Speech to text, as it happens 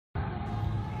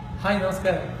Hi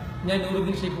നമസ്കാരം, ഞാൻ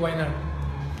നൂറുദ്ദീൻ ഷെയ്ഖ് വയനാട്.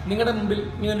 നിങ്ങളുടെ മുമ്പിൽ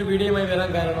ഇങ്ങനൊരു വീഡിയോയുമായി വരാൻ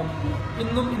കാരണം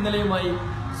ഇന്നും ഇന്നലെയുമായി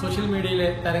സോഷ്യൽ മീഡിയയിലെ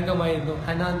തരംഗമായിരുന്നു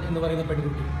ഹനാൻ എന്ന് പറയുന്ന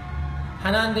പെൺകുട്ടി.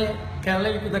 ഹനാന്റെ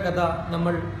കേരളീകൃത കഥ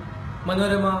നമ്മൾ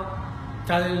മനോരമ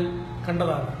ചാനലിൽ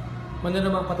കണ്ടതാണ്,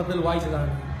 മനോരമ പത്രത്തിൽ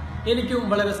വായിച്ചതാണ്. എനിക്കും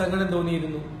വളരെ സങ്കടം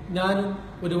തോന്നിയിരുന്നു. ഞാനും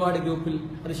ഒരുപാട് ഗ്രൂപ്പിൽ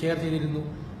അത് ഷെയർ ചെയ്തിരുന്നു,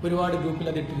 ഒരുപാട് ഗ്രൂപ്പിൽ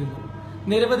അത് ഇട്ടിരുന്നു.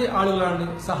 നിരവധി ആളുകളാണ്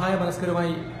സഹായ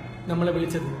മനസ്കരമായി നമ്മളെ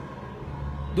വിളിച്ചത്.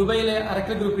 ദുബൈയിലെ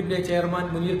അറക്കൽ ഗ്രൂപ്പിന്റെ ചെയർമാൻ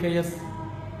മുനീർ KS,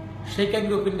 ഷെയ്ഖൻ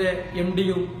ഗ്രൂപ്പിന്റെ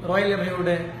MD-യും റോയൽ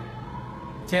എമയുടെ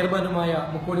ചെയർമാനുമായ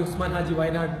മുക്കോടി ഉസ്മാൻ ഹാജി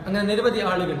വയനാട്, അങ്ങനെ നിരവധി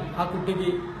ആളുകൾ ആ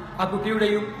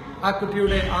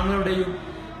കുട്ടിയുടെ ആങ്ങളുടെയും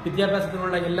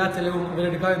വിദ്യാഭ്യാസത്തിനുള്ള എല്ലാ ചെലവും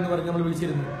അവരെടുക്കാം എന്ന് പറഞ്ഞ് നമ്മൾ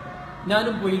വിളിച്ചിരുന്നു.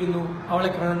 ഞാനും പോയിരുന്നു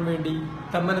അവളെ കാണാൻ വേണ്ടി.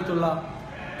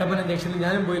 തമ്മന ജംഗ്ഷനിൽ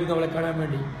ഞാനും പോയിരുന്നു അവളെ കാണാൻ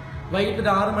വേണ്ടി. വൈകിട്ട്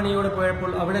 6 മണിയോടെ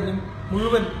പോയപ്പോൾ അവിടെ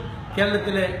മുഴുവൻ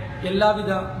കേരളത്തിലെ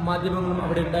എല്ലാവിധ മാധ്യമങ്ങളും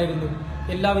അവിടെ ഉണ്ടായിരുന്നു,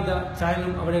 എല്ലാവിധ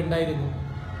ചാനലും അവിടെ ഉണ്ടായിരുന്നു.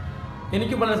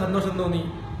 എനിക്കും വളരെ സന്തോഷം തോന്നി,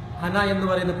 ഹന എന്ന്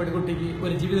പറയുന്ന പെൺകുട്ടിക്ക്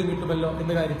ഒരു ജീവിതം കിട്ടുമല്ലോ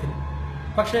എന്ന കാര്യത്തിൽ.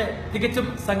 പക്ഷേ തികച്ചും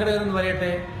സങ്കടകരമെന്ന്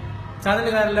പറയട്ടെ,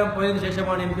 ചാനലുകാരെല്ലാം പോയതിനു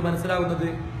ശേഷമാണ് എനിക്ക് മനസ്സിലാവുന്നത്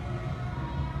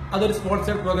അതൊരു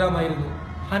സ്പോൺസേഡ് പ്രോഗ്രാം ആയിരുന്നു.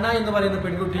 ഹന എന്ന് പറയുന്ന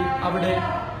പെൺകുട്ടി അവിടെ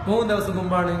 3 ദിവസം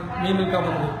മുമ്പാണ് മീൻ വിൽക്കാൻ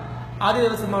വന്നത്. ആദ്യ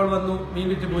ദിവസം അവൾ വന്നു, മീൻ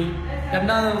വിറ്റ് പോയി.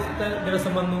 2ാമത്തെ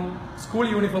ദിവസം വന്നു, സ്കൂൾ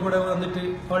യൂണിഫോമോടെ വന്നിട്ട്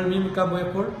അവൾ മീൻ വിൽക്കാൻ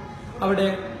പോയപ്പോൾ അവിടെ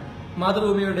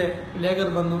മാതൃഭൂമിയുടെ ലേഖകർ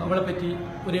വന്നു, അവളെ പറ്റി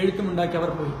ഒരു എഴുത്തുമുണ്ടാക്കി അവർ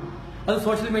പോയി. അത്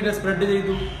സോഷ്യൽ മീഡിയ സ്പ്രെഡ്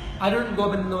ചെയ്തു. അരുൺ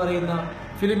ഗോപൻ എന്ന് പറയുന്ന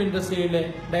ഫിലിം ഇൻഡസ്ട്രിയിലെ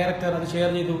ഡയറക്ടർ അത് ഷെയർ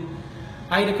ചെയ്തു.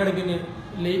 ആയിരക്കണക്കിന്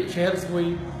ഷെയർസ്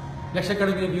പോയി,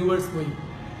 ലക്ഷക്കണക്കിന് വ്യൂവേഴ്സ് പോയി.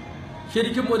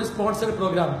 ശരിക്കും ഒരു സ്പോൺസർഡ്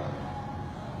പ്രോഗ്രാം.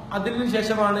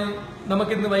 അതിനുശേഷമാണ്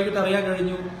നമുക്കിന്ന് വൈകിട്ട് അറിയാൻ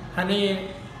കഴിഞ്ഞു ഹനയെ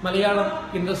മലയാളം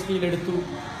ഇൻഡസ്ട്രിയിലെടുത്തു.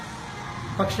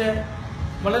 പക്ഷേ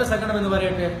വളരെ സങ്കടമെന്ന്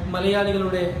പറയട്ടെ,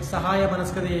 മലയാളികളുടെ സഹായ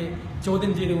മനസ്കതയെ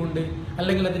ചോദ്യം ചെയ്തുകൊണ്ട്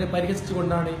അല്ലെങ്കിൽ അതിനെ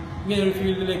പരിഹസിച്ചുകൊണ്ടാണ് ഇങ്ങനെ ഒരു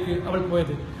ഫീൽഡിലേക്ക് അവൾ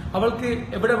പോയത്. അവൾക്ക്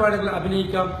എവിടെ വേണമെങ്കിലും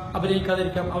അഭിനയിക്കാം,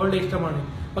 അഭിനയിക്കാതിരിക്കാം, അവളുടെ ഇഷ്ടമാണ്.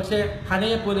 പക്ഷേ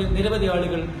ഹനയെ പോലെ നിരവധി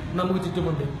ആളുകൾ നമുക്ക്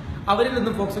ചുറ്റുമുണ്ട്. അവരിൽ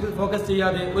നിന്നും ഫോക്കസ്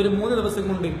ചെയ്യാതെ ഒരു 3 ദിവസം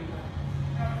കൊണ്ട്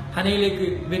ഹനയിലേക്ക്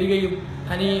വരികയും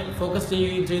ഹനയെ ഫോക്കസ്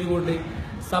ചെയ്യുകയും ചെയ്തുകൊണ്ട്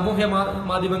സാമൂഹ്യ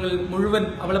മാധ്യമങ്ങളിൽ മുഴുവൻ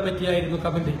അവളെ പറ്റിയായിരുന്നു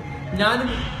കമന്റ്. ഞാനും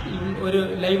ഒരു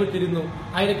ലൈവ് ഇട്ടിരുന്നു,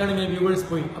 ആയിരക്കണക്കിന് വ്യൂവേഴ്സ്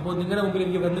പോയി. അപ്പോൾ നിങ്ങളുടെ മുമ്പിൽ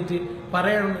എനിക്ക് വന്നിട്ട്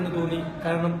പറയണം എന്ന് തോന്നി.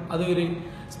 കാരണം അതൊരു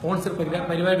സ്പോൺസർ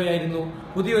പരിപാടിയായിരുന്നു,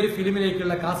 പുതിയൊരു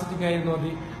ഫിലിമിലേക്കുള്ള കാസ്റ്റിംഗ്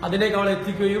ആയിരുന്നു. അതിലേക്ക് അവളെ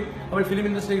എത്തിക്കുകയും അവൾ ഫിലിം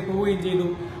ഇൻഡസ്ട്രിയിലേക്ക് പോവുകയും ചെയ്തു.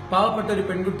 പാവപ്പെട്ട ഒരു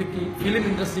പെൺകുട്ടിക്ക് ഫിലിം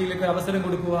ഇൻഡസ്ട്രിയിലേക്ക് അവസരം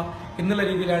കൊടുക്കുക എന്നുള്ള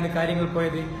രീതിയിലാണ് കാര്യങ്ങൾ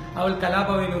പോയത്. അവൾ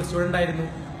കലാഭവനിൽ ഒരു സ്റ്റുഡന്റ് ആയിരുന്നു.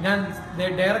 ഞാൻ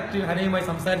ഡയറക്റ്റ് ഹനയുമായി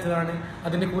സംസാരിച്ചതാണ്.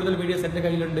 അതിന്റെ കൂടുതൽ വീഡിയോസ് എന്റെ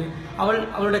കയ്യിലുണ്ട്.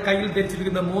 അവളുടെ കയ്യിൽ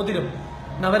ധരിച്ചിരിക്കുന്ന മോതിരം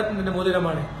നവരത്നത്തിന്റെ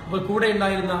മോതിരമാണ്. അപ്പോൾ കൂടെ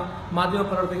ഉണ്ടായിരുന്ന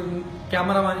മാധ്യമപ്രവർത്തകൻ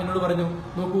ക്യാമറമാൻ എന്നോട് പറഞ്ഞു,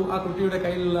 നോക്കൂ, ആ കുട്ടിയുടെ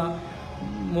കയ്യിലുള്ള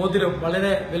മോതിരം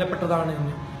വളരെ വിലപ്പെട്ടതാണ്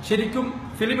എന്ന്. ശരിക്കും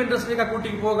ഫിലിം ഇൻഡസ്ട്രിയിലേക്ക് ആ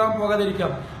കുട്ടിക്ക്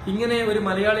പോകാതിരിക്കാം. ഇങ്ങനെ ഒരു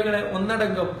മലയാളികളെ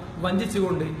ഒന്നടങ്കം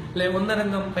വഞ്ചിച്ചുകൊണ്ട്, അല്ലെ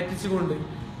ഒന്നടങ്കം പറ്റിച്ചുകൊണ്ട്,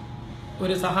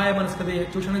 ഒരു സഹായ മനസ്കതയെ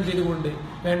ചൂഷണം ചെയ്തുകൊണ്ട്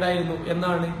വേണ്ടായിരുന്നു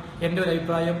എന്നാണ് എന്റെ ഒരു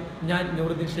അഭിപ്രായം. ഞാൻ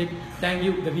Nooruddeen Sheikh. Thank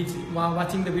you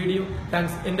watching the video.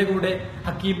 Thanks. എന്റെ കൂടെ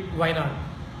ഹക്കീം വയനാട്.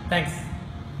 താങ്ക്സ്.